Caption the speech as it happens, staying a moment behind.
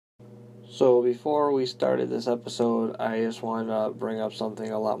So before we started this episode, I just wanted to bring up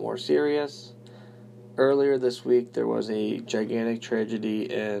something a lot more serious. Earlier this week, there was a gigantic tragedy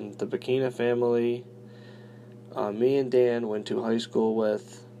in the Bikina family. Me and Dan went to high school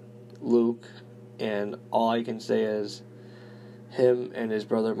with Luke, and all I can say is him and his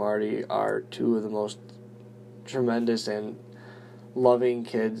brother Marty are two of the most tremendous and loving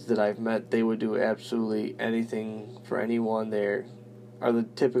kids that I've met. They would do absolutely anything for anyone. They are the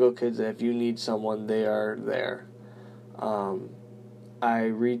typical kids that if you need someone, they are there. I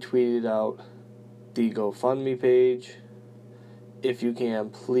retweeted out the GoFundMe page. If you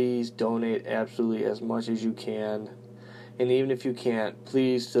can, please donate absolutely as much as you can. And even if you can't,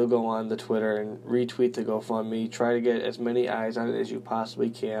 please still go on the Twitter and retweet the GoFundMe. Try to get as many eyes on it as you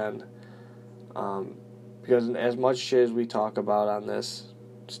possibly can. Because as much shit as we talk about on this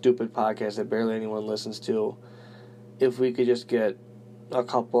stupid podcast that barely anyone listens to, if we could just get a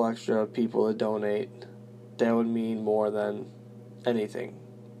couple extra people to donate, that would mean more than anything.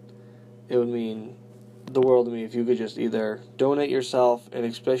 It would mean the world to me if you could just either donate yourself, and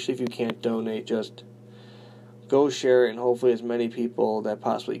especially if you can't donate, just go share it, and hopefully as many people that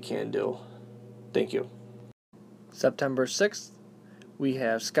possibly can do. Thank you. September 6th, we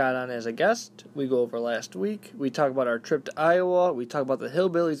have Scott on as a guest. We go over last week. We talk about our trip to Iowa. We talk about the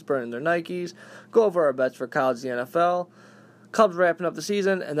Hillbillies burning their Nikes. Go over our bets for college and the NFL. Cubs wrapping up the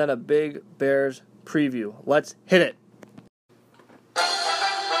season, and then a big Bears preview. Let's hit it.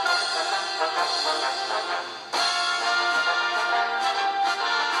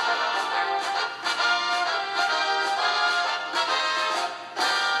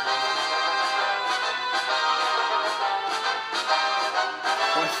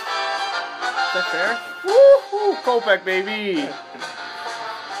 Is that fair? Woo-hoo! Kopech, baby!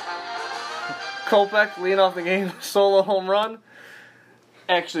 Kopech leading off the game, solo home run.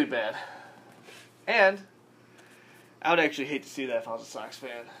 Actually bad. And I would actually hate to see that if I was a Sox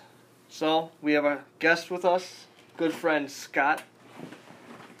fan. So, we have a guest with us, good friend Scott.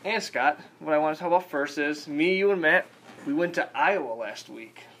 And Scott, what I want to talk about first is, me, you, and Matt, we went to Iowa last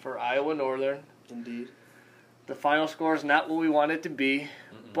week for Iowa Northern. Indeed. The final score is not what we want it to be,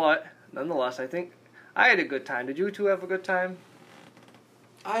 but nonetheless, I think I had a good time. Did you two have a good time?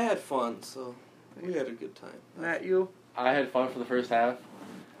 I had fun, so we had a good time. Matt, you? I had fun for the first half.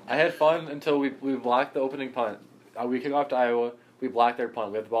 I had fun until we blocked the opening punt. We kick off to Iowa. We blocked their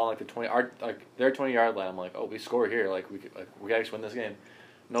punt. We had the ball on their 20-yard line. I'm like, oh, we score here. We gotta win this game.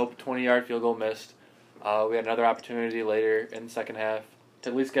 Nope, 20-yard field goal missed. We had another opportunity later in the second half to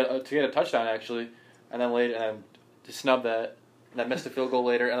at least get a touchdown actually, and then to snub that. And then missed a field goal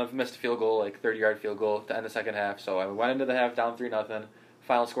later, and then missed a field goal, 30-yard field goal to end the second half. So I went into the half down 3-0.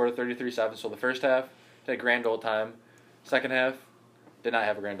 Final score to 33-7. So the first half had a grand old time. Second half did not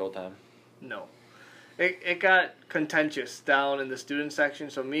have a grand old time. No. It got contentious down in the student section.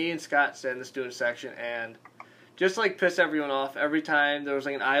 So me and Scott sat in the student section and just pissed everyone off. Every time there was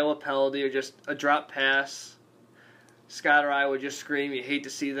an Iowa penalty or just a drop pass, Scott or I would just scream. You hate to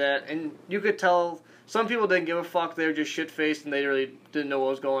see that. And you could tell some people didn't give a fuck. They were just shit-faced and they really didn't know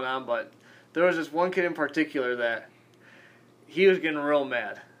what was going on. But there was this one kid in particular that he was getting real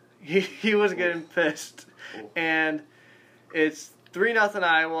mad. He was getting pissed. And it's 3-0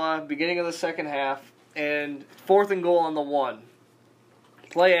 Iowa, beginning of the second half, and 4th and goal on the 1.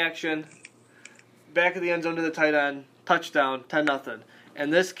 Play action, back of the end zone to the tight end, touchdown, 10-0.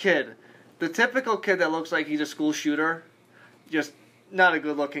 And this kid, the typical kid that looks like he's a school shooter, just not a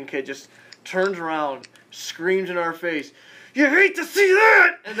good-looking kid, just turns around, screams in our face, "You hate to see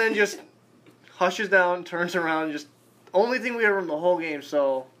that!" And then just hushes down, turns around, just only thing we heard from the whole game.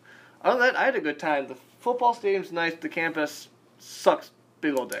 So, other than that, I had a good time. The football stadium's nice. The campus sucks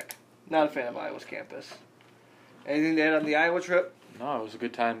big old dick. Not a fan of Iowa's campus. Anything to add on the Iowa trip? No, it was a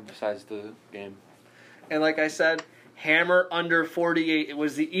good time besides the game. And like I said, hammer under 48. It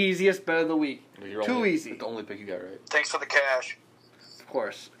was the easiest bet of the week. Easy. The only pick you got right. Thanks for the cash. Of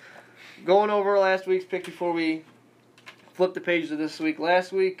course. Going over last week's pick before we flip the page to this week.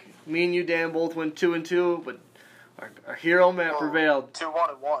 Last week, me and you, Dan, both went 2-2, but our hero Matt prevailed.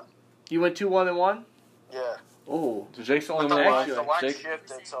 2-1-1. You went 2-1-1? Yeah. Oh. So Jake's the only The one. line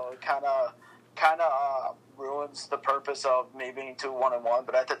shifted, so it kind of ruins the purpose of me being 2-1-1.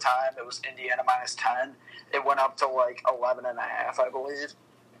 But at the time, it was Indiana -10. It went up to 11.5, I believe.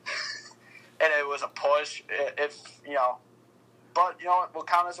 And it was a push. But it will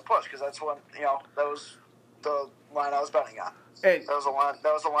count as a push because that's when that was the line I was betting on. Hey, that was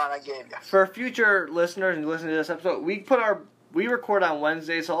the line I gave you. For future listeners and listening to this episode, we record on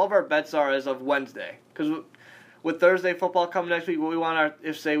Wednesday, so all of our bets are as of Wednesday because with Thursday football coming next week, we want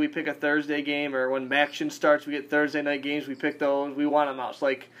if say we pick a Thursday game, or when action starts, we get Thursday night games, we pick those, we want them out. So,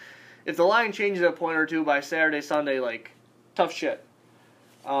 like, if the line changes a point or two by Saturday, Sunday, like, tough shit.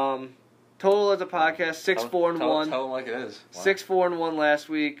 Total as a podcast, 6-4-1. Tell them like it is. Wow. 6-4-1 last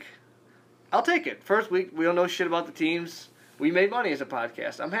week. I'll take it. First week, we don't know shit about the teams. We made money as a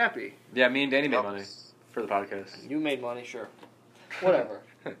podcast. I'm happy. Yeah, me and Danny made money for the podcast. You made money, sure. Whatever.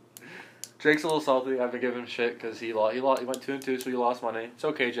 Jake's a little salty. I've been giving him shit because he went 2-2, so he lost money. It's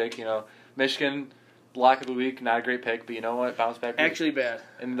okay, Jake. You know, Michigan, lock of the week, not a great pick, but you know what? Bounce back. Actually bad.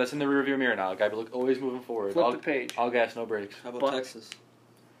 And that's in the rearview mirror now. Guy, always moving forward. Flip the page. All gas, no brakes. How about Texas?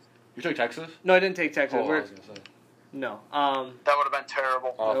 You took Texas? No, I didn't take Texas. Oh, I was gonna say. No. That would have been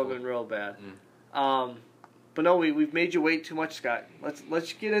terrible. That would have been real bad. But no, we've made you wait too much, Scott.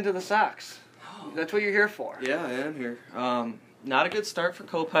 Let's get into the Sox. That's what you're here for. Yeah, I am here. Not a good start for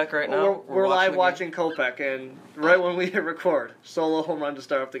Kopech right Well, now. we're live watching Kopech, and right when we hit record, solo home run to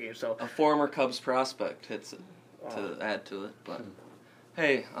start off the game. So a former Cubs prospect hits it to add to it. But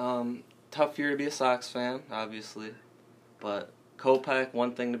hey, tough year to be a Sox fan, obviously. But Kopech,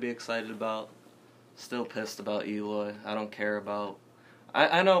 one thing to be excited about. Still pissed about Eloy. I don't care about...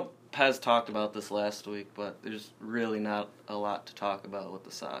 I know Pez talked about this last week, but there's really not a lot to talk about with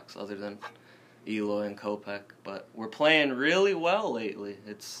the Sox other than Eloy and Kopech. But we're playing really well lately.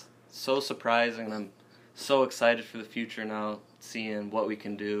 It's so surprising, and I'm so excited for the future now, seeing what we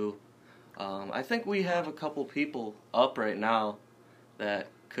can do. I think we have a couple people up right now that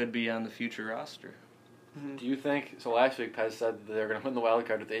could be on the future roster. Do you think... So last week, Pez said that they're going to win the wild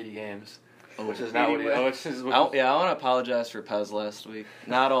card with 80 games. Which is not what he... I want to apologize for Pez last week.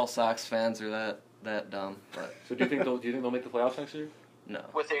 Not all Sox fans are that dumb. But So do you think they'll make the playoffs next year? No.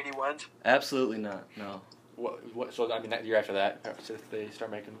 With 80 wins? Absolutely not, no. So, I mean, that year after that, if they start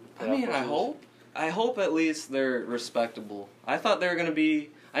making playoff I mean, pushes? I hope at least they're respectable. I thought they were going to be...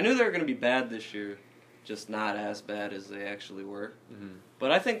 I knew they were going to be bad this year, just not as bad as they actually were. Mm-hmm.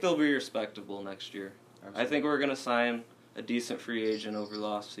 But I think they'll be respectable next year. Absolutely. I think we're going to sign a decent free agent over the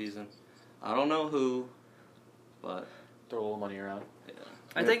off season. I don't know who, but... Throw a little money around. Yeah.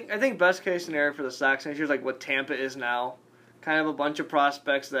 I think best case scenario for the Sox next year is like what Tampa is now. Kind of a bunch of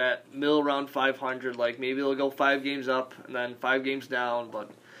prospects that mill around 500. Like maybe they'll go 5 games up and then 5 games down,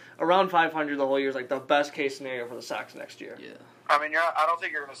 but around 500 the whole year is like the best case scenario for the Sox next year. Yeah. I mean, I don't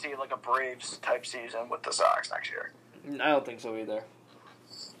think you're going to see like a Braves type season with the Sox next year, I don't think so either.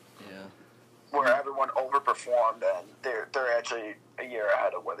 Yeah. where everyone overperformed and they're actually a year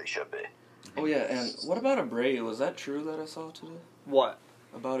ahead of where they should be. Oh, yeah, and what about Abreu? Was that true that I saw today? What?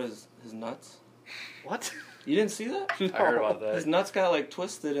 About his nuts? What? You didn't see that? I heard about that. His nuts got, like,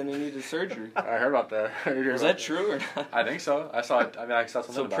 twisted and he needed surgery. I heard about that. Was that true or not? I think so. I saw it. I mean, I saw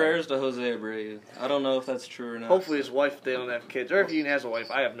something So about prayers to Jose Abreu. I don't know if that's true or not. Hopefully his wife, they don't have kids. Or if he even has a wife,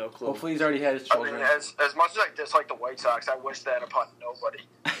 I have no clue. Hopefully he's already had his I mean, children. as much as I dislike the White Sox, I wish that upon nobody.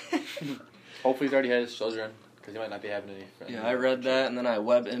 Hopefully he's already had his children, because he might not be having any friends. Yeah, I read that, and then I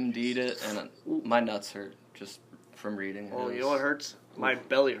WebMD'd it, and my nuts hurt just from reading it. Oh, you know what hurts? My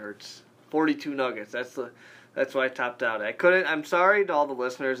belly hurts. 42 nuggets. That's what I topped out. I couldn't. I'm sorry to all the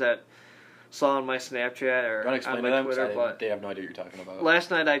listeners that saw on my Snapchat or Don't explain on to my them, Twitter, but they have no idea what you're talking about.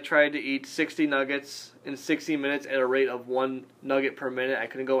 last night I tried to eat 60 nuggets in 60 minutes at a rate of 1 nugget per minute. I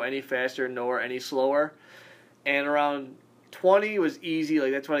couldn't go any faster nor any slower. And around 20 was easy.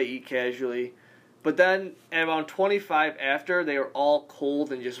 Like, that's what I eat casually. But then at around 25 after, they were all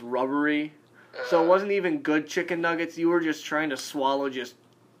cold and just rubbery. So it wasn't even good chicken nuggets. You were just trying to swallow just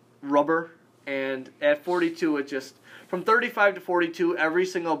rubber. And at 42, it just... From 35 to 42, every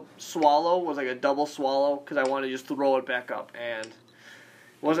single swallow was like a double swallow because I wanted to just throw it back up. And it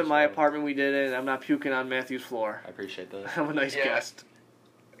wasn't my apartment we did it, and I'm not puking on Matthew's floor. I appreciate that. I'm a nice guest.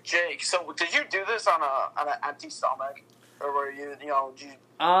 Jake, so did you do this on an empty stomach, or were you did you?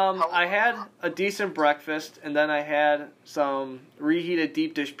 I had a decent breakfast, and then I had some reheated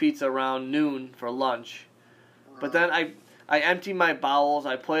deep dish pizza around noon for lunch. But then I emptied my bowels.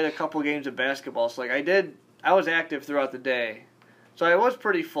 I played a couple games of basketball. So I was active throughout the day. So I was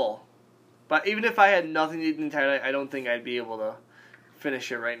pretty full. But even if I had nothing to eat the entire night, I don't think I'd be able to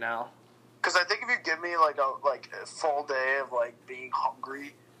finish it right now. Because I think if you give me like a full day of like being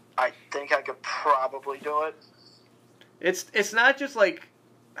hungry, I think I could probably do it. It's not just like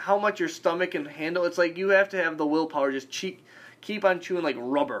how much your stomach can handle. It's like you have to have the willpower. Just keep on chewing like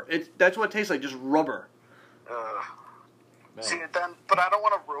rubber. That's what it tastes like, just rubber. See, but I don't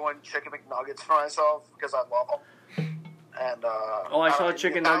want to ruin Chicken McNuggets for myself because I love them. And I saw a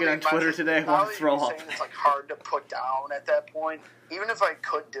chicken nugget on Twitter today. I want to throw up. It's like hard to put down at that point. Even if I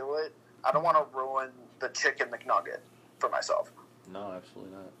could do it, I don't want to ruin the chicken McNugget for myself. No,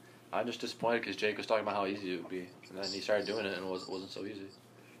 absolutely not. I'm just disappointed because Jake was talking about how easy it would be, and then he started doing it, and it wasn't so easy.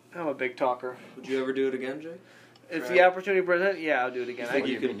 I'm a big talker. Would you ever do it again, Jake? If Right. the opportunity presents, yeah, I'll do it again. What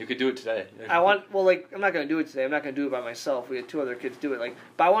do you mean? You could do it today. I'm not gonna do it today. I'm not gonna do it by myself. We had 2 other kids do it.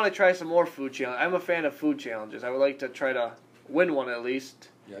 But I want to try some more food challenges. I'm a fan of food challenges. I would like to try to win one at least.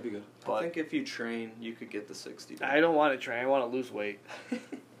 Yeah, that'd be good. But I think if you train, you could get the 60. I don't want to train. I want to lose weight.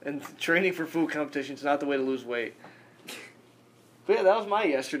 And training for food competitions is not the way to lose weight. But yeah, that was my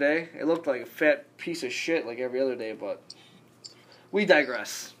yesterday. It looked like a fat piece of shit like every other day, but we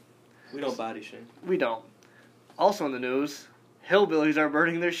digress. We don't body shame. We don't. Also in the news, hillbillies are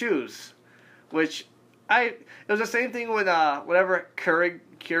burning their shoes, which it was the same thing with whatever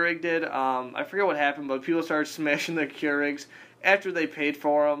Keurig did. I forget what happened, but people started smashing their Keurigs after they paid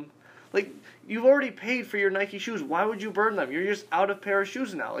for them. Like, you've already paid for your Nike shoes. Why would you burn them? You're just out of pair of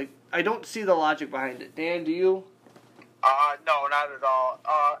shoes now. Like, I don't see the logic behind it. Dan, do you? No, not at all.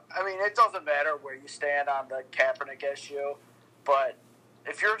 I mean, it doesn't matter where you stand on the Kaepernick issue, but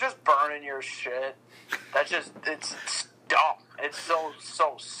if you're just burning your shit, it's dumb. It's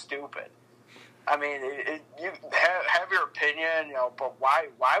so stupid. I mean, you have your opinion, but why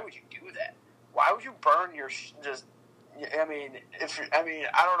would you do that? Why would you burn your just? I mean,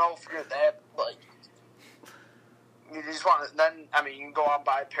 I don't know if you're that you just want to. Then you can go out and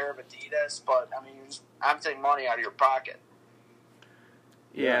buy a pair of Adidas, but I'm taking money out of your pocket.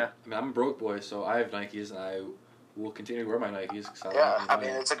 Yeah. I mean, I'm a broke boy, so I have Nikes, and I will continue to wear my Nikes.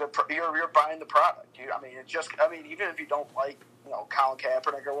 It's a good. You're buying the product. Even if you don't like Colin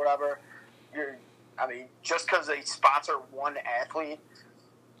Kaepernick or whatever, just because they sponsor one athlete,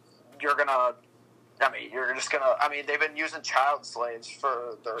 you're gonna. You're just gonna. They've been using child slaves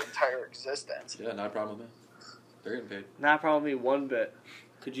for their entire existence. Yeah, not a problem with me. They're getting paid. Not probably one bit.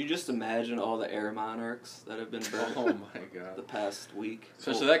 Could you just imagine all the Air Monarchs that have been burned? Oh my god! The past week.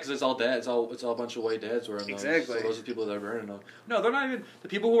 Especially that because it's all dads. It's all a bunch of white dads wearing those. Exactly. So those are the people that are burning them. No, they're not even the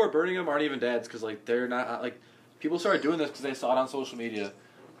people who are burning them aren't even dads because they're not people started doing this because they saw it on social media,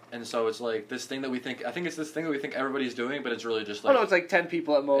 and so it's this thing that we think. I think it's this thing that we think everybody's doing, but it's really just no, it's 10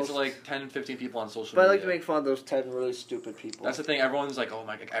 people at most. It's 10, 15 people on social but media. I like to make fun of those 10 really stupid people. That's the thing. Everyone's oh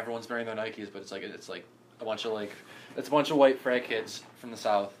my god, everyone's wearing their Nikes, but it's a bunch of it's a bunch of white frat kids from the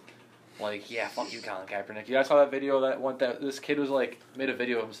South. Yeah, fuck you, Colin Kaepernick. You guys saw that video that this kid was made a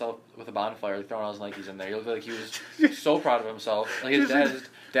video of himself with a bonfire, throwing all his Nikes in there. He looked like he was so proud of himself. His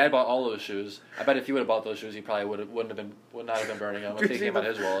dad bought all those shoes. I bet if he would have bought those shoes, he probably would not have been burning them if they came out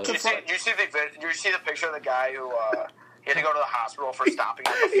of his wallet. Did you see the picture of the guy who he had to go to the hospital for stopping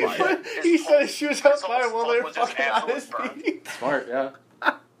on the fire? He set his shoes on fire while they were was just fucking on his absolutely feet. Smart, yeah.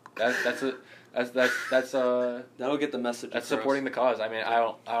 That's it. That'll get the message. That's across. supporting the cause. I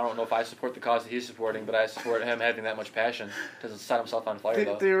don't know if I support the cause that he's supporting, but I support him having that much passion to set himself on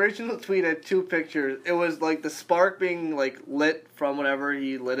fire. The original tweet had 2 pictures. It was the spark being lit from whatever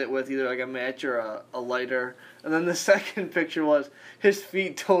he lit it with, either a match or a lighter, and then the second picture was his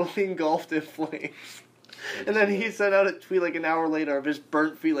feet totally engulfed in flames. And then he sent out a tweet an hour later of his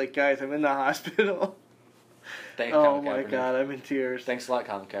burnt feet, guys, I'm in the hospital. Thanks, Oh Colin my Kaepernick. god, I'm in tears. Thanks a lot,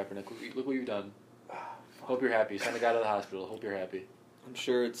 Colin Kaepernick. Look what you've done. Hope you're happy. Send a guy to the hospital. Hope you're happy. I'm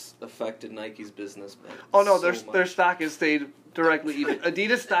sure it's affected Nike's business, man. Oh no, so their much. stock has stayed directly even.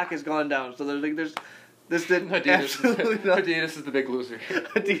 Adidas stock has gone down, so there's this did absolutely nothing. Adidas is the big loser.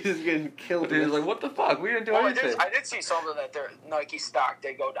 Adidas is getting killed. Adidas what the fuck? We didn't do Well, anything. I did see something that their Nike stock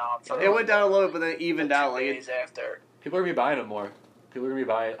did go down. For It went down a little bit, but then it evened out. 2 days after. People are gonna be buying them more. People are gonna be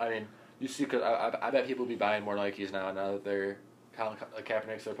buying. You see, cause I bet people will be buying more Nikes now that they're Colin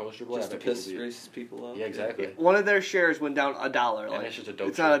Kaepernick's their poster boy. Just I to bet people piss will be- racist people off. Yeah, exactly. One of their shares went down $1. And it's just a dope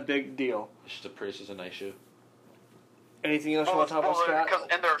it's not a shoe. big deal. It's just a nice shoe. Anything else you want to talk about,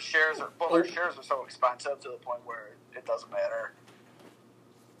 Scott? And their shares are so expensive to the point where it doesn't matter.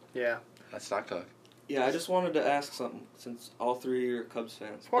 Yeah. That's stock talk. Yeah, I just wanted to ask something since all 3 are Cubs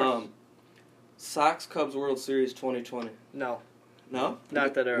fans. Of course. Sox Cubs World Series 2020. No, No?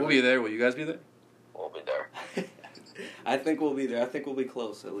 not that early. We'll be there. Will you guys be there? We'll be there. I think we'll be there. I think we'll be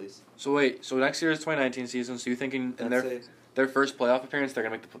close at least. So wait. So next year is 2019 season. So you thinking in I'd say their first playoff appearance, they're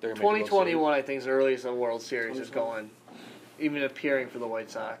gonna make the World Series? 2021, I think, is the earliest the World Series is going, even appearing for the White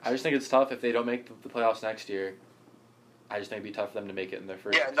Sox. I just think it's tough if they don't make the playoffs next year. I just think it'd be tough for them to make it in their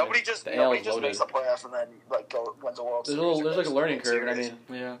first. Yeah, nobody just loaded. makes the playoffs and then wins a World There's Series. there's a learning curve. I mean,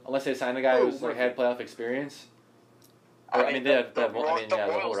 yeah. unless they sign a guy who's had playoff experience. Or, I mean, they have the whole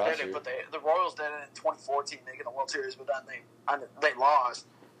Royals roster. did it, but the Royals did it in 2014, making the World Series, but then they lost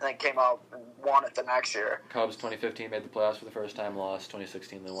and then came out and won it the next year. Cubs 2015 made the playoffs for the first time, lost.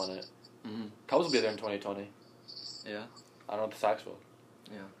 2016 they won it. Mm-hmm. Cubs will be there in 2020. Yeah. I don't know if the Sox will.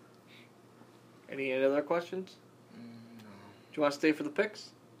 Any other questions? No. Do you want to stay for the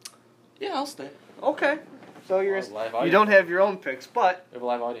picks? Yeah, I'll stay. Okay. So Live you audience. don't have your own picks, but We have a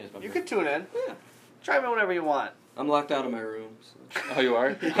live audience member. you can tune in. Yeah. Chime in whenever you want. I'm locked out of my room. So. Oh, you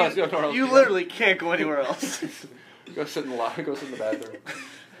are? Let's go nowhere else You to go. literally can't go anywhere else. Go sit in the lobby. Go sit in the bathroom.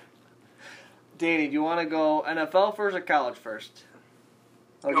 Danny, do you want to go NFL first or college first?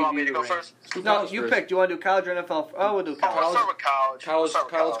 You want me to go the first? Do No, college you first. pick. Do you want to do college or NFL? Oh, we'll do Oh, college. let's start with college. College, Let's start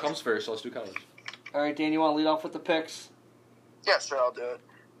with college comes first, so let's do college. All right, Dan, you want to lead off with the picks? Yeah, sure, I'll do it.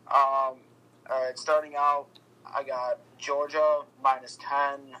 All right, starting out, I got Georgia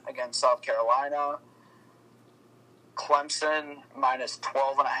 -10 against South Carolina. Clemson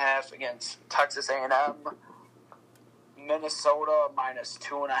 -12.5 against Texas A&M. Minnesota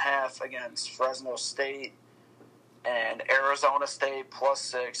 -2.5 against Fresno State. And Arizona State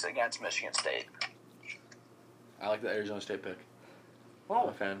 +6 against Michigan State. I like the Arizona State pick. I'm Well,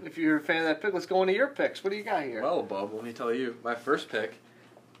 a fan. if you're a fan of that pick, let's go into your picks. What do you got here? Well, Bub, let me tell you. My first pick,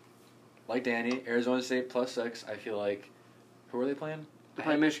 like Danny, Arizona State +6. I feel like, who are they playing? They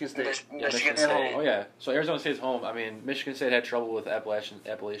play Michigan State. Michigan At State. home. Oh, yeah. So Arizona State's home. I mean, Michigan State had trouble with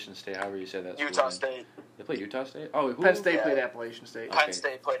Appalachian State, however you say that. school Utah name. State. They play Utah State? Oh, who? Penn State Yeah. played Appalachian State. Okay. Penn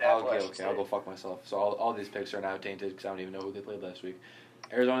State played Okay, Appalachian okay, I'll State. go fuck myself. So all these picks are now tainted because I don't even know who they played last week.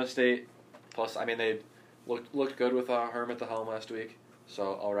 Arizona State, plus, I mean, they looked good with Herm at the helm last week,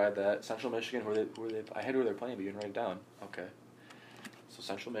 so I'll ride that. Central Michigan, who are they? I had who they're playing, but you didn't write it down. Okay. So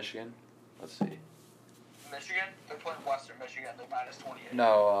Central Michigan, let's see. Michigan? They're playing Western Michigan. They're -28.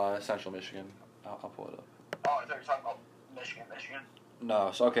 No, Central Michigan. I'll pull it up. Oh, I thought you were talking about Michigan.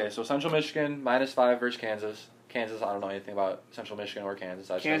 No, so okay, so Central Michigan -5 versus Kansas. Kansas, I don't know anything about Central Michigan or Kansas.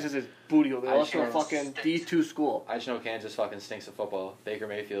 I just Kansas is booty hole. They're I also a just- fucking D2 school. I just know Kansas fucking stinks at football. Baker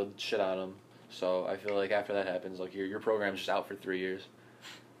Mayfield shit on them. So I feel like after that happens, like your program's just out for 3 years.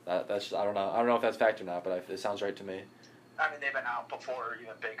 That's I don't know if that's fact or not, but it sounds right to me. I mean, they've been out before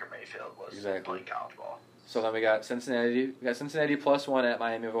even Baker Mayfield was Exactly. playing college ball. So then we got Cincinnati. We got Cincinnati +1 at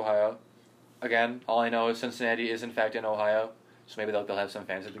Miami of Ohio. Again, all I know is Cincinnati is in fact in Ohio. So maybe they'll have some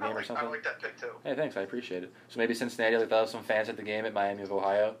fans at the game or something. I like that pick too. Hey, thanks, I appreciate it. So maybe Cincinnati, like they'll have some fans at the game at Miami of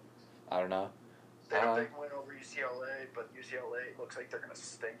Ohio. I don't know. They had a big win over UCLA, but UCLA looks like they're gonna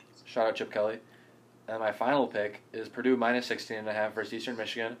stink. Shout out Chip Kelly. And my final pick is Purdue -16.5 versus Eastern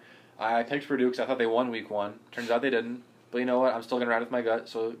Michigan. I picked Purdue because I thought they won week 1. Turns out they didn't. But you know what? I'm still going to ride with my gut.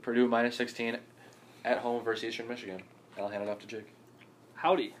 So Purdue -16 at home versus Eastern Michigan. And I'll hand it off to Jake.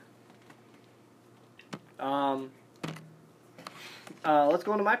 Howdy. Let's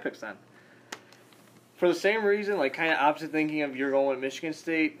go into my picks then. For the same reason, like kind of opposite thinking of you're going with Michigan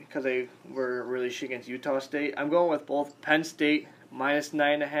State because they were really shit against Utah State. I'm going with both Penn State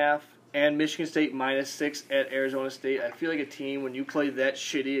 -9.5 and Michigan State -6 at Arizona State. I feel like a team when you play that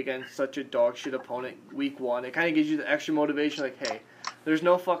shitty against such a dog shit opponent week 1, it kind of gives you the extra motivation. Like, hey, there's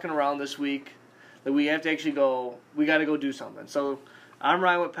no fucking around this week. Like we have to actually go. We got to go do something. So I'm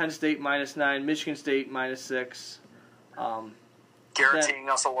riding with Penn State -9, Michigan State -6. Guaranteeing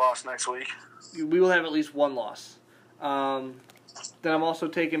us a loss next week. We will have at least one loss. Then I'm also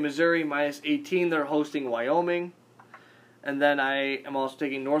taking Missouri -18. They're hosting Wyoming. And then I am also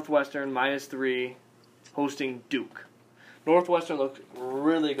taking Northwestern -3, hosting Duke. Northwestern looked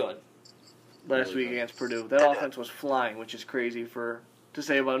really good last Really week good. against Purdue. That offense was flying, which is crazy to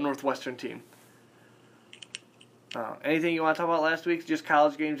say about a Northwestern team. Anything you want to talk about last week? Just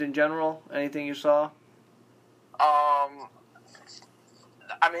college games in general? Anything you saw?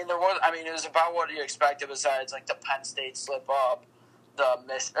 It was about what you expected besides like the Penn State slip up,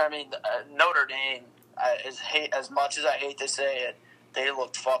 Notre Dame. As much as I hate to say it, they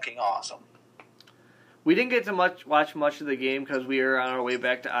looked fucking awesome. We didn't get to watch much of the game because we were on our way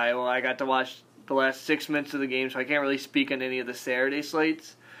back to Iowa. I got to watch the last 6 minutes of the game, so I can't really speak on any of the Saturday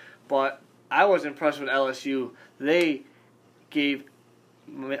slates. But I was impressed with LSU. They gave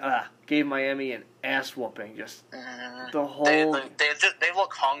Miami an ass whooping. Just the whole. They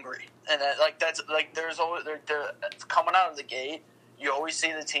look hungry, and there's always they're coming out of the gate. You always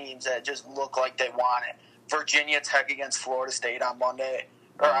see the teams that just look like they want it. Virginia Tech against Florida State on Monday.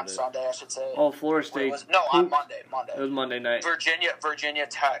 Or on Sunday, I should say. Oh, Florida State. On Monday. It was Monday night. Virginia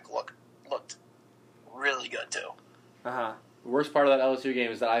Tech looked really good, too. Uh-huh. The worst part of that LSU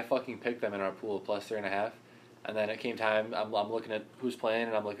game is that I fucking picked them in our pool of +3.5. And then it came time, I'm looking at who's playing,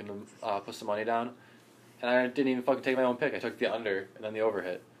 and I'm looking to put some money down. And I didn't even fucking take my own pick. I took the under, and then the over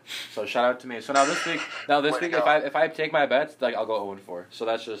hit. So shout out to me. So now this week, if I take my bets, like I'll go 0-4. So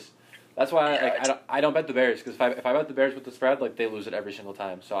that's just That's why Yeah, I don't bet the Bears, because if I bet the Bears with the spread, like, they lose it every single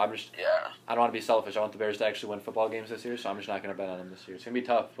time. So I don't want to be selfish. I want the Bears to actually win football games this year, so I'm just not going to bet on them this year. It's going to be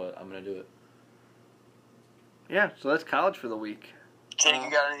tough, but I'm going to do it. Yeah, so that's college for the week. Jake, you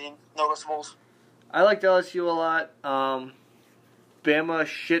got any noticeables? I liked LSU a lot. Bama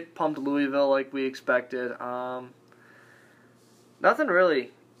shit pumped Louisville like we expected. Nothing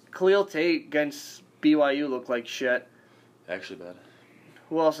really. Khalil Tate against BYU looked like shit. Actually bad.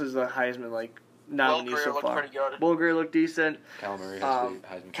 Who else is the Heisman nominee so looked far? pretty good. Will Greer looked decent. Kyle Murray has to be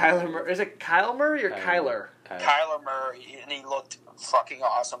Heisman. Kyler Murray. Is it Kyle Murray or Kyler? Kyler Murray, and he looked fucking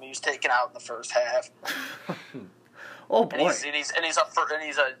awesome. He was taken out in the first half. Oh boy. And he's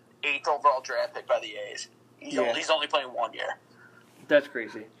a 8th overall draft pick by the A's. He's only playing 1 year. That's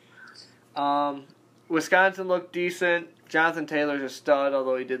crazy. Wisconsin looked decent. Jonathan Taylor's a stud,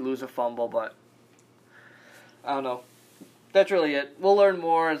 although he did lose a fumble, but I don't know. That's really it. We'll learn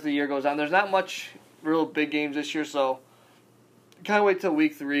more as the year goes on. There's not much real big games this year, so kind of wait till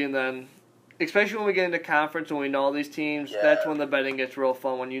week 3, and then, especially when we get into conference and we know all these teams, that's when the betting gets real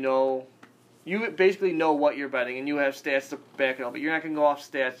fun, when you basically know what you're betting, and you have stats to back it up, but you're not going to go off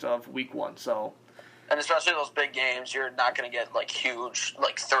stats of week 1, so... And especially those big games, you're not going to get, huge,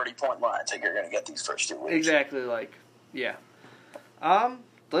 30-point lines like you're going to get these first 2 weeks. Exactly, yeah.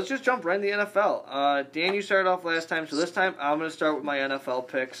 Let's just jump right into the NFL. Dan, you started off last time, so this time I'm going to start with my NFL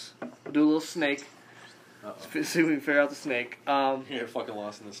picks. We'll do a little snake. See if we can figure out the snake. You're fucking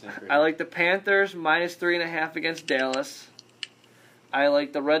lost in the snake right I like the Panthers minus 3.5 against Dallas. I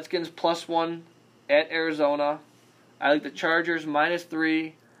like the Redskins +1 at Arizona. I like the Chargers minus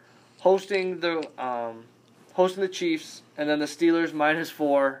 3 hosting the Chiefs, and then the Steelers minus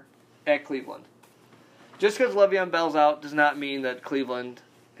 4 at Cleveland. Just because Le'Veon Bell's out does not mean that Cleveland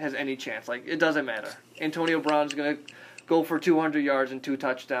has any chance. It doesn't matter. Antonio Brown's going to go for 200 yards and 2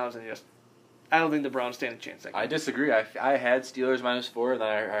 touchdowns, and I don't think the Browns stand a chance. I disagree. I had Steelers -4, and then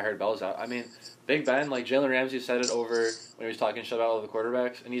I heard Bell's out. I mean, Big Ben, Jalen Ramsey said it over when he was talking shit about all the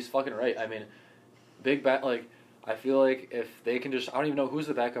quarterbacks, and he's fucking right. I mean, Big Ben, I feel like if they can just... I don't even know who's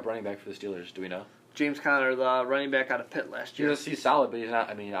the backup running back for the Steelers. Do we know? James Conner, the running back out of Pitt last year. He's solid, but he's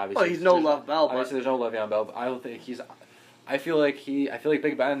not... I mean, obviously... Well, he's no Lev Bell, but... Obviously, there's no Le'Veon Bell, but I don't think he's... I feel like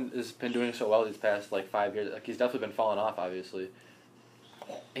Big Ben has been doing so well these past, 5 years. He's definitely been falling off, obviously.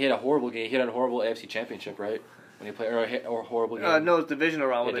 He had a horrible game. He had a horrible AFC Championship, right? When he played... Or a horrible game. No, it's divisional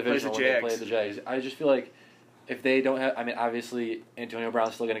round when they played the Jags. I just feel like if they don't have... I mean, obviously, Antonio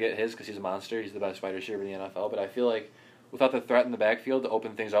Brown's still going to get his because he's a monster. He's the best wide receiver in the NFL, but I feel like without the threat in the backfield to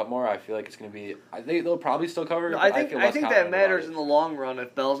open things up more, I feel like it's going to be... I think they'll probably still cover. No, I think that matters in the long run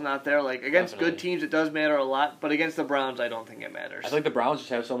if Bell's not there. Against good teams, it does matter a lot, but against the Browns, I don't think it matters. I feel like the Browns just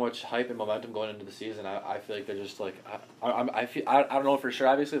have so much hype and momentum going into the season. I feel like they're just I don't know for sure,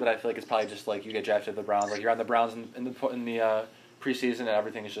 obviously, but I feel like it's probably just you get drafted to the Browns. You're on the Browns in the preseason and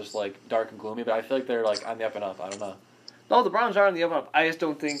everything is just dark and gloomy, but I feel like they're on the up and up. I don't know. No, the Browns are on the up and up. I just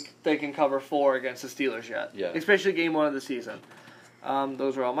don't think they can cover 4 against the Steelers yet. Yeah. Especially game 1 of the season.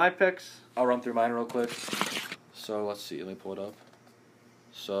 Those are all my picks. I'll run through mine real quick. So, let's see. Let me pull it up.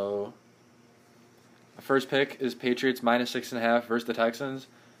 So, my first pick is Patriots -6.5 versus the Texans.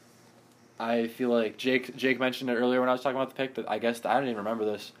 I feel like Jake mentioned it earlier when I was talking about the pick that I don't even remember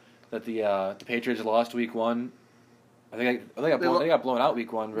this, that the Patriots lost week 1. They got blown out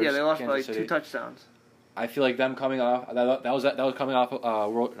week 1 versus Yeah, they lost Kansas by City. 2 touchdowns. I feel like them coming off that was coming off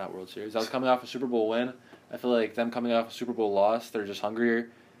not World Series. That was coming off a Super Bowl win. I feel like them coming off a Super Bowl loss, they're just hungrier.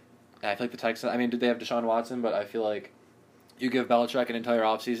 And I feel like the Texans. I mean, did they have Deshaun Watson? But I feel like you give Belichick an entire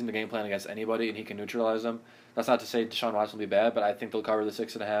offseason to game plan against anybody, and he can neutralize them. That's not to say Deshaun Watson will be bad, but I think they'll cover the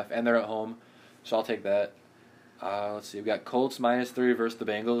 6.5, and they're at home, so I'll take that. Let's see, we got Colts -3 versus the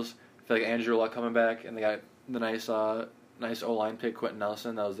Bengals. I feel like Andrew Luck coming back, and they got the nice O-line pick, Quentin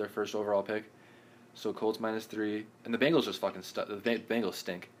Nelson. That was their first overall pick. So Colts -3, and the Bengals just fucking the Bengals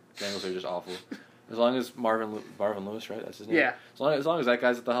stink. The Bengals are just awful. As long as Marvin Lewis, right? That's his name. Yeah. As long as that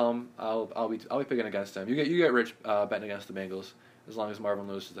guy's at the helm, I'll be picking against him. You get rich betting against the Bengals as long as Marvin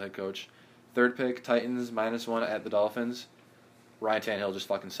Lewis is the head coach. Third pick, Titans -1 at the Dolphins. Ryan Tannehill just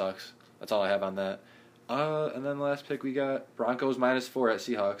fucking sucks. That's all I have on that. And then the last pick we got Broncos -4 at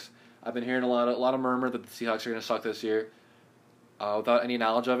Seahawks. I've been hearing a lot of murmur that the Seahawks are going to suck this year. Without any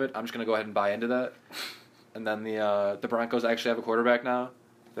knowledge of it, I'm just going to go ahead and buy into that. And then the Broncos actually have a quarterback now.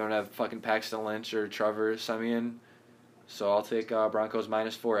 They don't have fucking Paxton Lynch or Trevor Siemian. So I'll take Broncos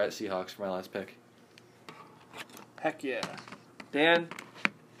 -4 at Seahawks for my last pick. Heck yeah. Dan,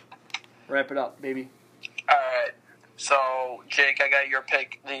 wrap it up, baby. All right. So, Jake, I got your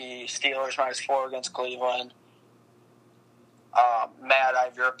pick, the Steelers -4 against Cleveland. Matt, I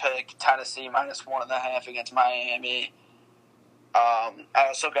have your pick. Tennessee -1.5 against Miami. I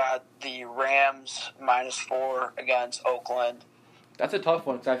also got the Rams -4 against Oakland. That's a tough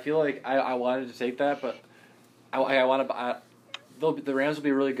one because I feel like I wanted to take that, but I want to. The Rams will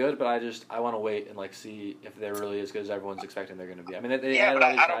be really good, but I want to wait and like see if they're really as good as everyone's expecting they're going to be. I mean, they Yeah, added but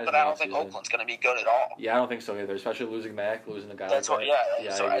all these guys I in the don't think offseason. Oakland's going to be good at all. Yeah, I don't think so either. Especially losing Mac, losing a guy. That's like what. that.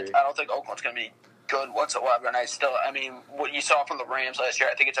 Yeah. So I I agree. don't think Oakland's going to be good whatsoever. And I mean, what you saw from the Rams last year,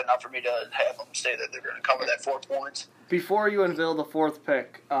 I think it's enough for me to have them say that they're going to cover that 4 points. Before you unveil the fourth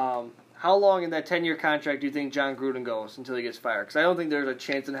pick, how long in that 10-year contract do you think John Gruden goes until he gets fired? Because I don't think there's a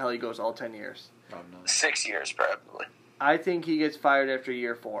chance in hell he goes all 10 years. Oh, no. 6 years probably. I think he gets fired after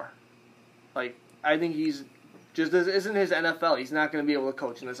year 4. Like, I think he's just this isn't his NFL. He's not going to be able to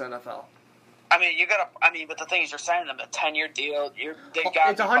coach in this NFL. I mean, but the thing is, you're signing them a 10-year deal. They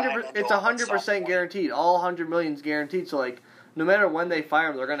got It's 100% guaranteed. All 100 million is guaranteed. So like, no matter when they fire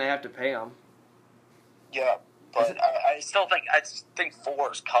him, they're going to have to pay him. Yeah, but I think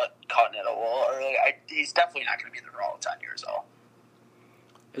 4 is cutting it a little early. He's definitely not going to be there all 10 years though.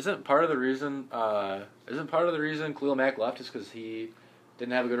 Isn't part of the reason Khalil Mack left is because he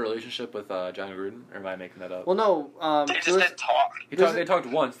didn't have a good relationship with John Gruden? Or am I making that up? Well, no. They just didn't talk. They talked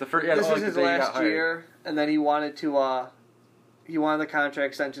once. This was his last year, and then he wanted the contract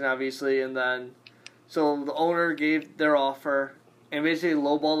extension, obviously, and then so the owner gave their offer and basically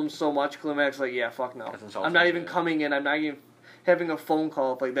lowballed him so much. Khalil Mack's like, yeah, fuck no. I'm not even coming in. I'm not even having a phone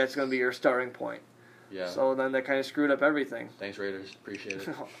call if like that's going to be your starting point. Yeah. So then that kind of screwed up everything. Thanks, Raiders. Appreciate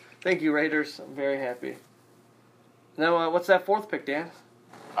it. Thank you, Raiders. I'm very happy. Now, what's that fourth pick, Dan?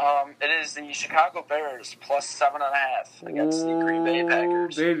 It is the Chicago Bears +7.5 against the Green Bay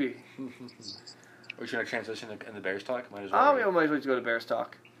Packers. Oh, baby. We're going to transition in the Bears talk? Might as Oh, well. we might as well go to Bears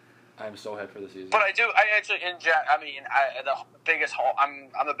talk. I'm so hyped for the season. But the biggest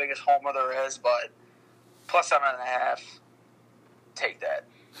I'm the biggest homer there is, but +7.5, take that.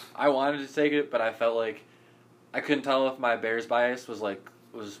 I wanted to take it, but I felt like I couldn't tell if my Bears bias was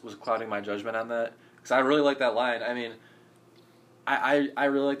clouding my judgment on that. Because I really like that line. I mean, I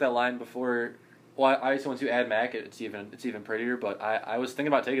really like that line before. Well, obviously once you add Mac, it's even prettier. But I was thinking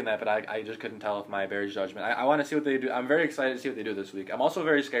about taking that, but I just couldn't tell if my Bears judgment. I want to see what they do. I'm very excited to see what they do this week. I'm also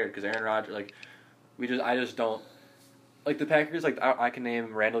very scared because Aaron Rodgers, I just don't like the Packers. Like I can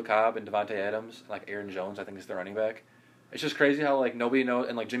name Randall Cobb and Devontae Adams, like Aaron Jones. I think is the running back. It's just crazy how like nobody knows,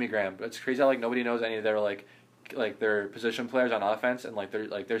 and like Jimmy Graham. But it's crazy how like nobody knows any of their like their position players on offense, and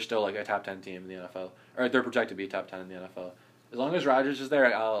they're still like a top 10 team in the NFL, or they're projected to be top 10 in the NFL. As long as Rodgers is there,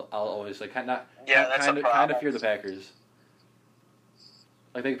 I'll always like kind of fear the Packers.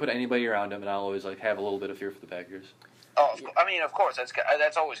 Like they can put anybody around him, and I'll always like have a little bit of fear for the Packers. Oh, I mean, of course that's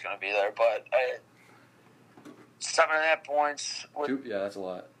always going to be there, but 7.5 points. That's a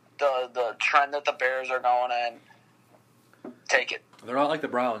lot. The trend that the Bears are going in, take it. They're not like the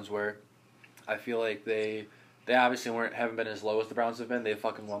Browns, where I feel like they obviously haven't been as low as the Browns have been. They've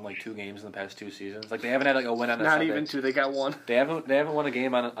fucking won like 2 games in the past 2 seasons. Like they haven't had like a win on a Sunday. Not even 2. They got 1. They haven't won a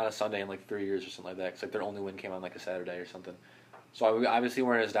game on a Sunday in like 3 years or something like that. Cause like their only win came on like a Saturday or something. So we obviously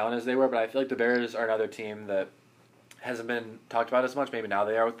weren't as down as they were, but I feel like the Bears are another team that hasn't been talked about as much. Maybe now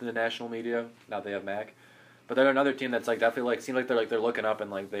they are within the national media. Now they have Mac, but they're another team that's like definitely like seems like they're looking up in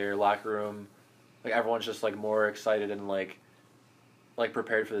like their locker room. Like everyone's just like more excited and like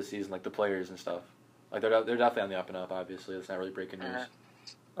prepared for the season, like the players and stuff. Like they're definitely on the up and up. Obviously, it's not really breaking news.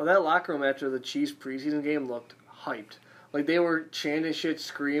 Oh, that locker room after the Chiefs preseason game looked hyped. Like they were chanting shit,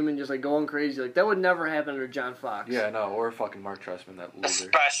 screaming, just like going crazy. Like that would never happen under John Fox. Yeah, no, or fucking Mark Trestman, that loser.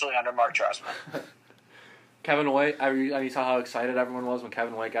 Especially under Mark Trestman. Kevin White, you saw how excited everyone was when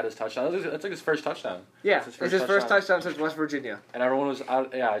Kevin White got his touchdown. That's like his first touchdown. Yeah, it's his first touchdown since West Virginia. And everyone was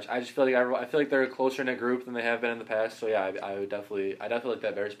out. Yeah, I just feel like I feel like they're a closer knit group than they have been in the past. So yeah, I would definitely like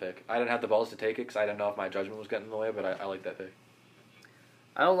that Bears pick. I didn't have the balls to take it because I didn't know if my judgment was getting in the way, but I like that pick.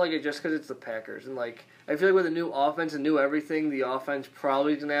 I don't like it just because it's the Packers, and like I feel like with a new offense and new everything, the offense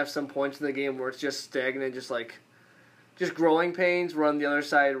probably is gonna have some points in the game where it's just stagnant, just growing pains. Run the other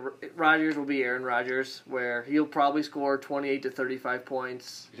side. Rodgers will be Aaron Rodgers, where he'll probably score 28 to 35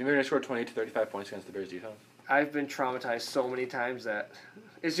 points. You think they're gonna score 28 to 35 points against the Bears defense? I've been traumatized so many times that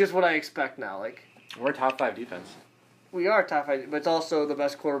it's just what I expect now. Like we're a top 5 defense. We are top 5, but it's also the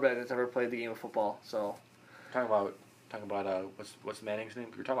best quarterback that's ever played the game of football. So talking about what's Manning's name?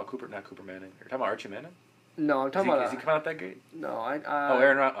 You're talking about not Cooper Manning. You're talking about Archie Manning? No, I'm talking about. Is he coming out that gate? No,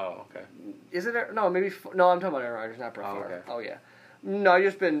 Aaron Rodgers. Oh, okay. Is it? No, maybe. No, I'm talking about Aaron Rodgers, not Brett Favre. Okay. Oh yeah. No, I've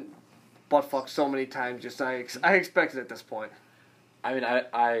just been butt fucked so many times. Just I expected at this point. I mean,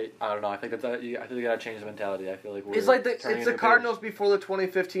 I don't know. I think I think you gotta change the mentality. I feel like It's like turning it's a the new Cardinals page. before the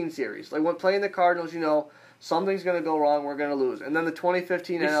 2015 series. Like when playing the Cardinals, something's gonna go wrong. We're gonna lose, and then the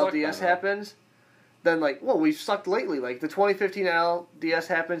 2015 We sucked NLDS by now. happens. Then we've sucked lately. Like the 2015 NLDS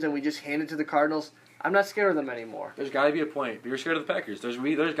happens, and we just hand it to the Cardinals. I'm not scared of them anymore. There's got to be a point. But you're scared of the Packers. There's got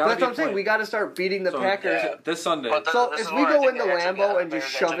to That's be what a I'm point. saying. We got to start beating the So, Packers. Yeah. This Sunday. But So this if is we where I go think into they actually Lambeau got and just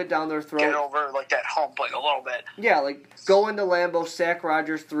Bears shove to it down their get throat, over like that hump like a little bit. yeah, like go into Lambeau, sack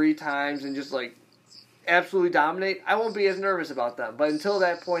Rodgers 3 times, and just like absolutely dominate, I won't be as nervous about them. But until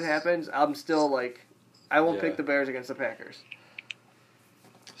that point happens, I'm still like, I won't Yeah. pick the Bears against the Packers.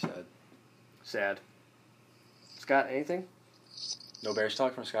 Sad. Sad. Scott, anything? No Bears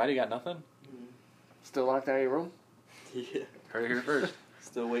talk from Scotty. You got nothing? Still locked out of your room? Yeah. Heard it here first.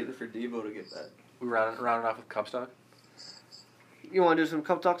 Still waiting for Debo to get back. We rounding off with Cubs talk. You want to do some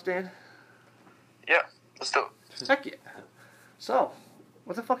Cup Talks, Dan? Yeah, let's do it. Heck yeah. So,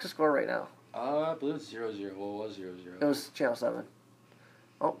 what the fuck's the score right now? I believe it's 0-0. Well, it was 0-0. It was Channel 7.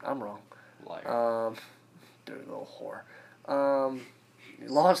 Oh, I'm wrong. Liar. Dirty little whore.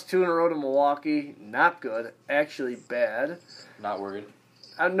 Lost 2 in a row to Milwaukee. Not good. Actually bad. Not worried.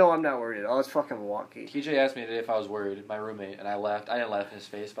 No, I'm not worried at all. It's fucking Milwaukee. TJ asked me today if I was worried, my roommate, and I laughed. I didn't laugh in his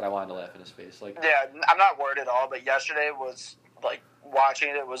face, but I wanted to laugh in his face. Like, Yeah, I'm not worried at all. But yesterday was like watching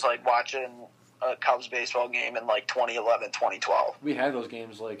it. It was like watching a Cubs baseball game in like 2011, 2012. we had those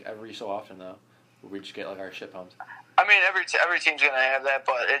games like every so often though, where we just get like our shit pumped. I mean, every team's gonna have that,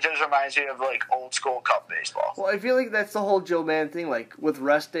 but it just reminds me of like old school Cub baseball. Well, I feel like that's the whole Joe Mann thing, like with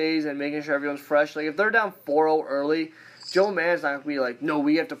rest days and making sure everyone's fresh. Like if they're down 4-0 early, Joe Mann's not gonna be like, no,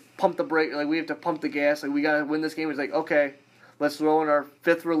 we have to pump the brake, like we have to pump the gas, like we gotta win this game. It's like, okay, let's throw in our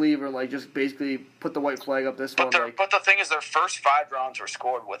 5th reliever and like just basically put the white flag up this one. Like, But the thing is, their first 5 rounds were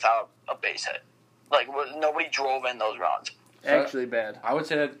scored without a base hit. Like nobody drove in those rounds. actually bad. I would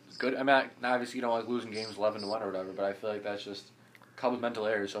say that's good. I mean, obviously you don't like losing games 11-1 or whatever, but I feel like that's just Cubs mental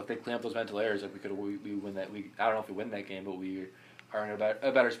errors. So if they clean up those mental errors, like we win that. I don't know if we win that game, but we are in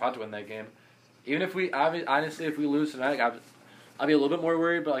a better spot to win that game. Even if honestly, if we lose tonight, I'll be a little bit more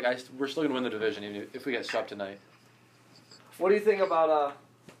worried, but like we're still gonna win the division even if we get swept tonight. What do you think about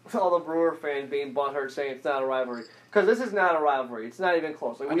all the Brewer fans being butthurt saying it's not a rivalry? Because this is not a rivalry. It's not even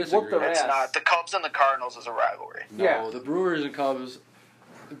close. Like I we disagree. whooped their It's ass. not. The Cubs and the Cardinals is a rivalry. No, Yeah. the Brewers and Cubs,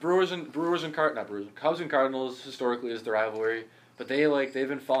 Cubs and Cardinals historically is the rivalry, but they've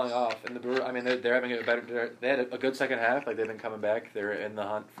been falling off, and the Brewers, I mean they're having they had a good second half, like they've been coming back. They're in the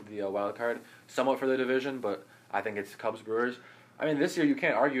hunt for the wild card, somewhat for the division, but I think it's Cubs Brewers. I mean this year you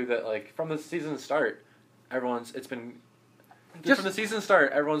can't argue that like from the season start, everyone's been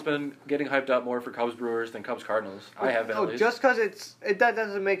getting hyped up more for Cubs Brewers than Cubs Cardinals. I have been at least. Just because that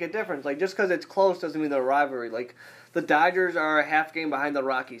doesn't make a difference. Like just because it's close doesn't mean they're a rivalry. Like the Dodgers are a half game behind the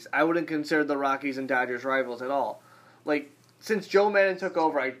Rockies. I wouldn't consider the Rockies and Dodgers rivals at all. Like since Joe Madden took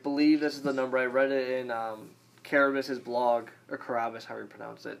over, I believe this is the number. I read it in Carabas's blog or Carabas, however you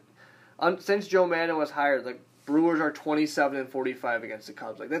pronounce it. Since Joe Madden was hired, the Brewers are 27-45 against the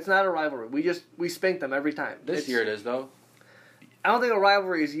Cubs. Like that's not a rivalry. We spank them every time. This year it is though. I don't think a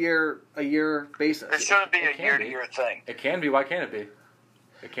rivalry is a year basis. It shouldn't be It a can year-to-year thing. It can be. Why can't it be?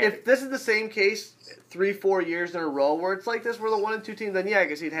 It can't. If this is the same case 3-4 years in a row where it's like this, we're the 1 and 2 team, then yeah, I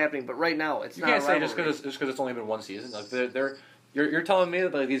can see it happening. But right now, it's You not. can't a say rivalry. just because it's only been one season. Like you're telling me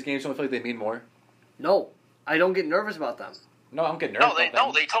that like these games don't feel like they mean more. No, I don't get nervous about them. No, I'm getting nervous.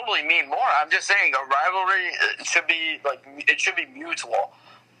 No, they totally mean more. I'm just saying a rivalry should be mutual.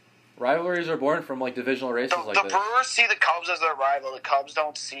 Rivalries are born from like divisional races The like this. Brewers see the Cubs as their rival. The Cubs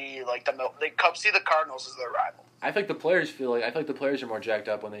don't see the Cubs see the Cardinals as their rival. I think the players the players are more jacked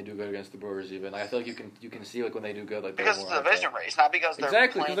up when they do good against the Brewers. Even I feel like you can see like when they do good like they're Because more it's a hyped up. division race, not because they're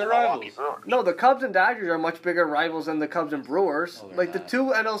Exactly, playing 'cause the they're Milwaukee rivals. Brewers. No, the Cubs and Dodgers are much bigger rivals than the Cubs and Brewers. Oh, they're Like the not. two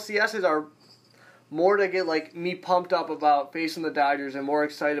NLCSs are more to get like me pumped up about facing the Dodgers and more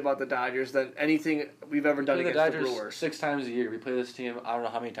excited about the Dodgers than anything we've ever done We play against the the Dodgers Brewers. 6 times a year. We play this team. I don't know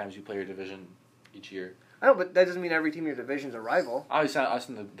how many times you play your division each year. I know, but that doesn't mean every team in your division is a rival. Obviously,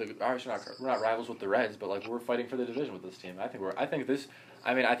 obviously we're not rivals with the Reds, but like we're fighting for the division with this team. I think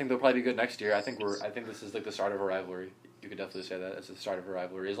they'll probably be good next year. I think this is like the start of a rivalry. You could definitely say that it's the start of a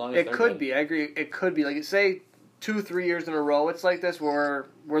rivalry. As long as It they're could good. be. I agree. It could be. Like, say 2-3 years in a row, it's like this where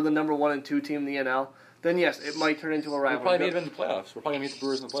we're the number 1 and 2 team in the NL. Then yes, it might turn into a We'll rivalry. probably meet them in the playoffs. We're probably gonna meet the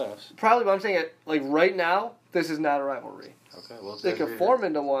Brewers in the playoffs. Probably, but I'm saying it like right now. This is not a rivalry. Okay, well They could form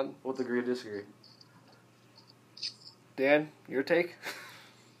into one. We'll agree to disagree. Dan, your take?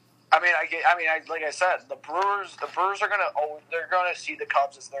 Like I said, the Brewers are they're gonna see the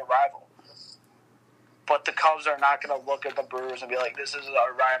Cubs as their rival. but the Cubs are not going to look at the Brewers and be like, this is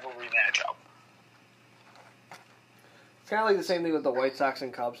our rivalry matchup. It's kind of like the same thing with the White Sox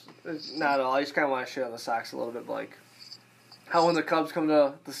and Cubs. It's not at all. I just kind of want to shit on the Sox a little bit, but like how when the Cubs come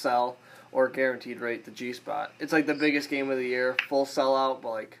to the cell or guaranteed rate, the G spot, it's like the biggest game of the year, full sellout.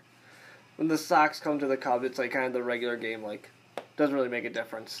 But like when the Sox come to the Cubs, it's like kind of the regular game. Like doesn't really make a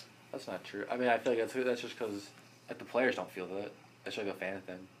difference. That's not true. I mean, I feel like that's just because the players don't feel that. That's like a fan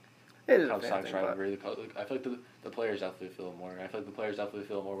thing. It is a Cubs fan Sox thing, rivalry. I feel like the players definitely feel it more. I feel like the players definitely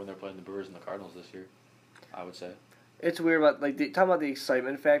feel it more when they're playing the Brewers and the Cardinals this year. I would say. It's weird about like talking about the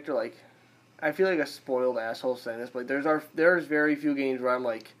excitement factor. Like I feel like a spoiled asshole saying this, but there's very few games where I'm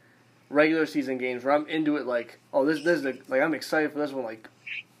like regular season games where I'm into it. Like this is like I'm excited for this one. Like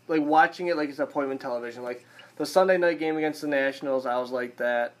watching it like it's appointment television. Like the Sunday night game against the Nationals, I was like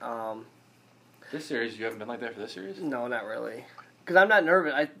that. This series, you haven't been like that for this series? No, not really. Because I'm not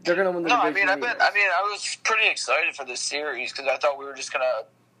nervous. They're gonna win the division. I was pretty excited for this series because I thought we were just gonna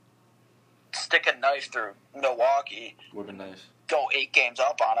stick a knife through Milwaukee. Would have been nice. Go 8 games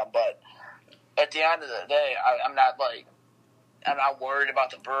up on them, but at the end of the day, I'm not worried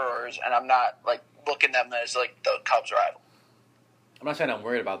about the Brewers, and I'm not like looking at them as like the Cubs rival. I'm not saying I'm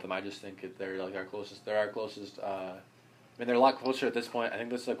worried about them. I just think they're like our closest. They're our closest. I mean, they're a lot closer at this point. I think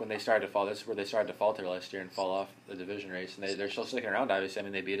this is like when they started to fall. This is where they started to falter last year and fall off the division race, and they're still sticking around. Obviously, I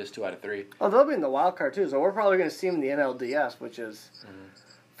mean, they beat us 2 out of 3. Oh, they'll be in the wild card too, so we're probably going to see them in the NLDS, which is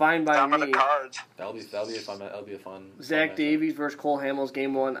fine by Down on me. the cards. That'll be a fun. Zach fun Davies versus Cole Hamels,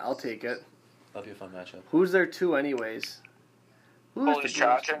 game 1. I'll take it. That'll be a fun matchup. Who's there 2 anyways? Who's Holy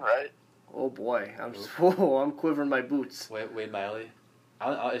Chachin, right? Oh boy, I'm quivering my boots. Wade Miley.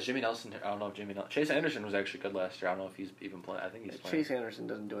 Is Jimmy Nelson? I don't know if Jimmy Nelson. Chase Anderson was actually good last year. I don't know if he's even playing. I think he's playing. Chase Anderson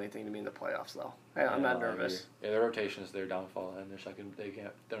doesn't do anything to me in the playoffs, though. I'm not nervous. Yeah, their rotation is their downfall, and they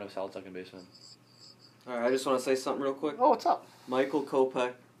don't have solid second baseman. All right, I just want to say something real quick. Oh, what's up? Michael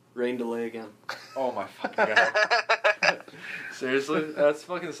Kopech, rain delay again. Oh my fucking god! Seriously, that's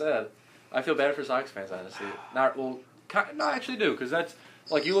fucking sad. I feel bad for Sox fans, honestly. No, I actually do, because that's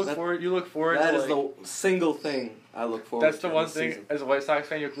like you look forward. That to, is the single thing I look forward. That's to the one this thing season. as a White Sox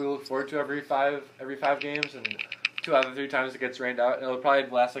fan you look forward to every five games, and 2 out of 3 times it gets rained out. And it'll probably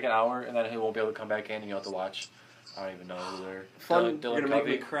last like an hour, and then he won't be able to come back in, and you'll have to watch. I don't even know who they're. Fun. Dylan You're gonna make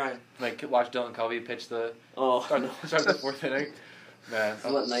me Covey. cry. Like watch Dylan Covey pitch the Oh, start the 4th inning. Man, That's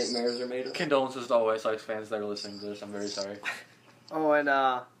what nightmares are made of. condolences to all White Sox fans that are listening to this. I'm very sorry. Oh,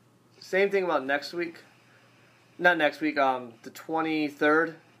 and same thing about next week. Not next week. The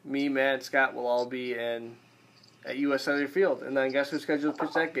 23rd. Me, Matt, and Scott will all be at U.S. Cellular Field, and then guess who's scheduled to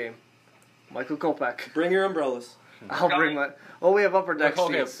pitch that game? Michael Kopech. Bring your umbrellas. I'll bring my. Oh, we have upper deck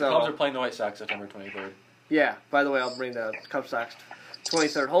Okay, seats. the Cubs are So playing the White Sox September 23rd. yeah. By the way, I'll bring the Cubs Sox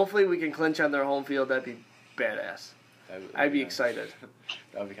 23rd. Hopefully, we can clinch on their home field. That'd be badass. I'd be excited.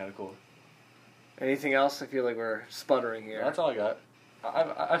 That would be kind of cool. Anything else? I feel like we're sputtering here. That's all I got.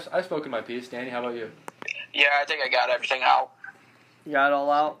 I've spoken my piece. Danny, how about you? Yeah, I think I got everything out. You got it all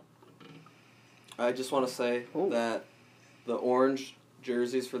out? I just want to say that the orange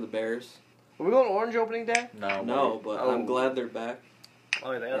jerseys for the Bears. Are we going orange opening day? No, But Oh. I'm glad they're back.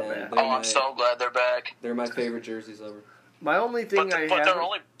 Oh, they Yeah, are bad. they're I'm so glad they're back. They're my favorite jerseys ever. My only thing But I they're have.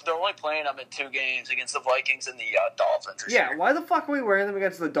 only playing them in 2 games against the Vikings and the Dolphins. this Yeah, year. why the fuck are we wearing them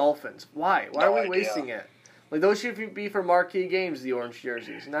against the Dolphins? Why? Why No are we idea. wasting it? Like those should be for marquee games. The orange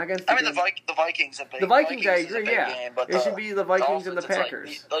jerseys, not against. I mean, the Vikings are big. The Vikings, I is a agree. big Yeah, game, but it should be the Vikings and the Dolphins, it's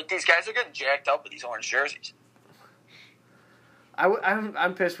Packers. Like these guys are getting jacked up with these orange jerseys.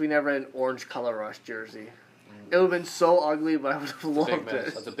 I'm pissed we never had an orange color rush jersey. It would have been so ugly, but I would have big loved miss.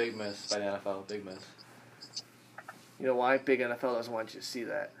 it. That's a big miss by the NFL. Big miss. You know why? Big NFL doesn't want you to see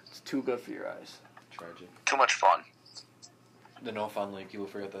that. It's too good for your eyes. Tragic. Too much fun. The no fun league. You will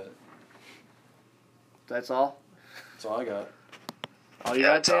forget that. That's all. That's all I got. All you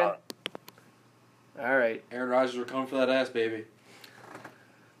Yeah, got, Dan? All right. Aaron Rodgers will come for that ass, baby.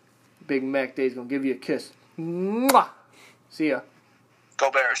 Big Mac Day's gonna give you a kiss. Mwah! See ya.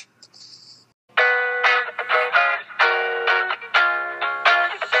 Go Bears.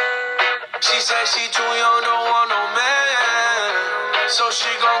 She said she too young, don't want no man. So she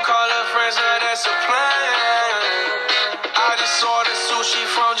gon' call her friends, now that's a plan. I just ordered sushi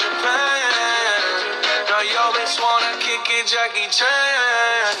from Japan. Now yo bitch wanna kick it, Jackie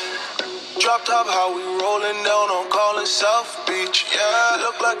Chan. Drop top, how we rollin' down on Collins South Beach. Yeah,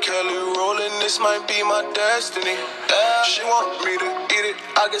 look like Kelly rollin', this might be my destiny. Yeah, she want me to eat it,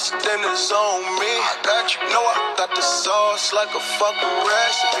 I guess then it's on me. I got you, know I got the sauce like a fucking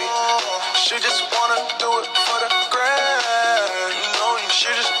recipe. She just wanna do it for the grand. You She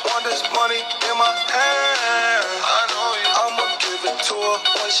just want this money in my hand. I know you. I'ma give it to her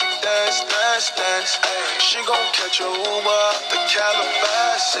when she dance, dance, dance. She gon' catch a Uber out the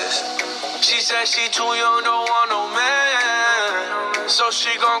Calabasas. She said she too young, don't want no man. So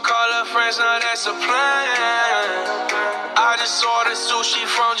she gon' call her friends, now that's a plan. I just ordered sushi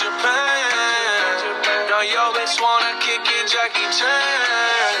from Japan. Now yo bitch wanna kick it, Jackie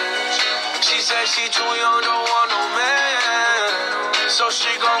Chan. She said she too young, don't want no man. So she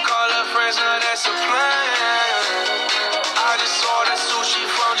gon' call her friends, now that's a plan. I just ordered sushi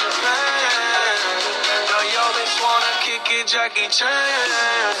from Japan. Now yo bitch wanna kick it, Jackie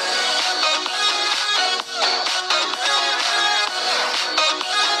Chan.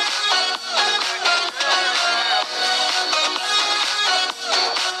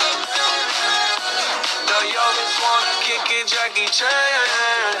 Jackie Chan.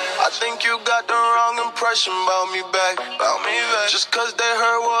 I think you got the wrong impression about me back. Just cause they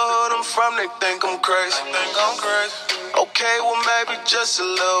heard what hood I'm from, they think I'm crazy. Okay, well maybe just a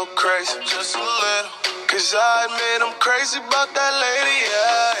little crazy. Just a little. Cause I admit I'm crazy about that lady,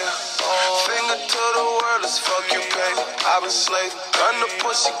 yeah. Finger to the world, as fuck you pay me. I've been slaving. Gun the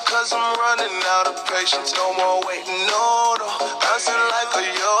pussy cause I'm running out of patience. No more waiting, no. Bouncing like a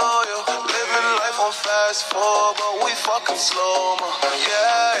yo-yo. Living life on fast forward, but we fucking slow, mo.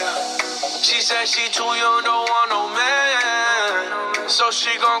 Yeah. She said she too young, don't want no man. So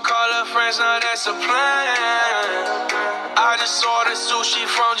she gon' call her friends, now that's a plan. I just ordered sushi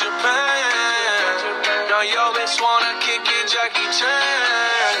from Japan. Now yo bitch wanna kick it, Jackie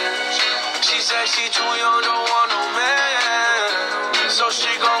Chan. She said she too young, don't want no man.